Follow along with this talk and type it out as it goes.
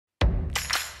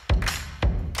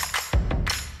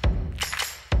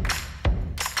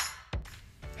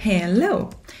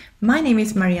Hello, my name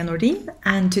is Maria Nordin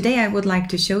and today I would like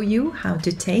to show you how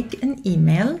to take an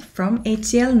email from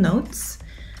HCL Notes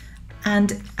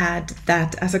and add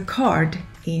that as a card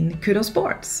in Kudos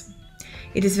Boards.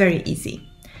 It is very easy.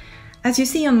 As you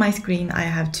see on my screen, I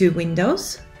have two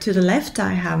windows. To the left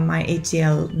I have my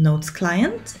HCL Notes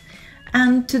client,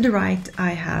 and to the right I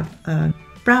have a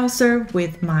browser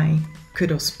with my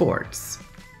Kudos Boards.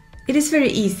 It is very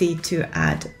easy to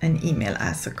add an email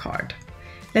as a card.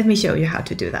 Let me show you how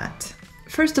to do that.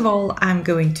 First of all, I'm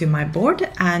going to my board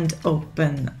and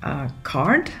open a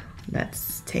card.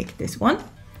 Let's take this one.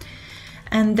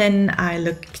 And then I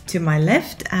look to my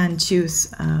left and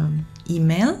choose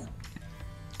email,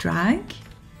 drag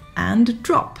and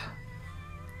drop.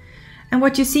 And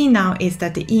what you see now is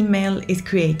that the email is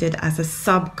created as a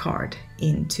sub card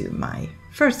into my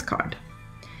first card.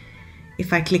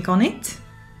 If I click on it,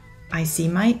 I see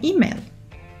my email.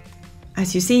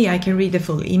 As you see, I can read the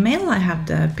full email. I have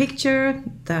the picture,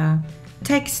 the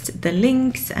text, the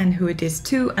links, and who it is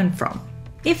to and from.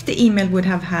 If the email would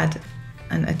have had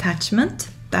an attachment,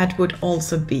 that would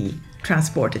also be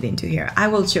transported into here. I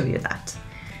will show you that.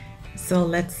 So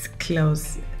let's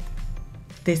close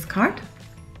this card.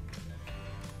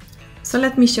 So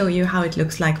let me show you how it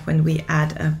looks like when we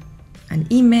add an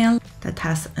email that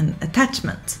has an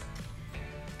attachment.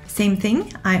 Same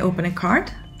thing, I open a card.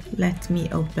 Let me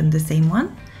open the same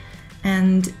one,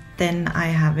 and then I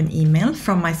have an email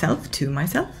from myself to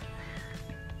myself.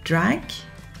 Drag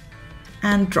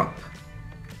and drop.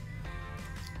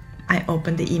 I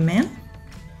open the email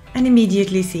and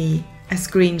immediately see a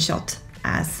screenshot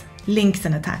as links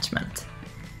and attachment,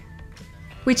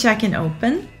 which I can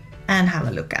open and have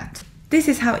a look at. This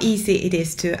is how easy it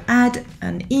is to add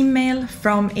an email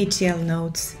from HCL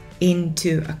Notes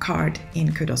into a card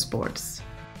in Kudos Boards.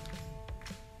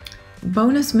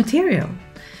 Bonus material.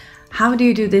 How do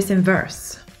you do this in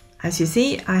Verse? As you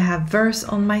see, I have Verse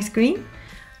on my screen.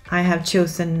 I have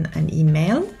chosen an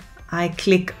email. I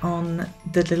click on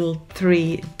the little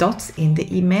three dots in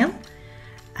the email,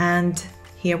 and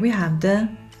here we have the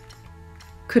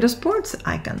Kudos Boards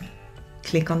icon.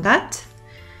 Click on that.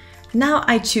 Now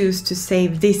I choose to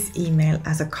save this email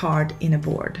as a card in a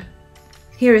board.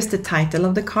 Here is the title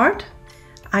of the card.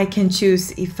 I can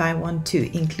choose if I want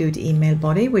to include email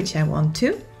body, which I want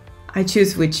to. I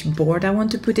choose which board I want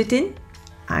to put it in.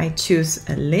 I choose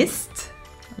a list.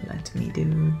 Let me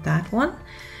do that one.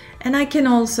 And I can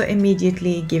also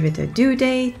immediately give it a due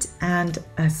date and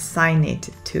assign it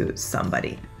to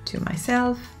somebody, to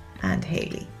myself and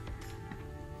Haley.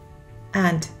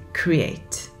 And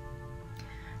create.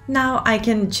 Now I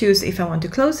can choose if I want to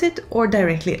close it or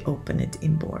directly open it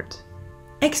in board.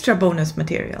 Extra bonus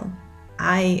material.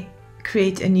 I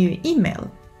create a new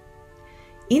email.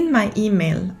 In my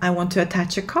email, I want to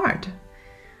attach a card.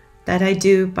 That I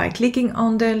do by clicking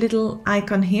on the little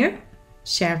icon here,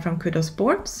 Share from Kudos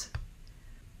Boards.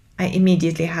 I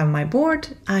immediately have my board.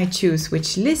 I choose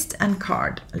which list and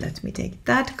card. Let me take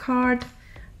that card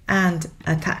and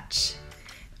attach.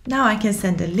 Now I can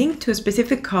send a link to a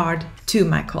specific card to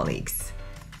my colleagues.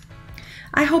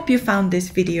 I hope you found this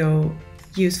video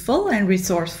useful and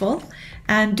resourceful,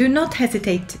 and do not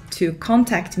hesitate to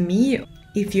contact me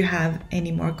if you have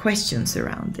any more questions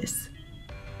around this.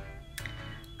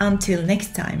 Until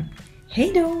next time,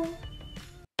 hej då!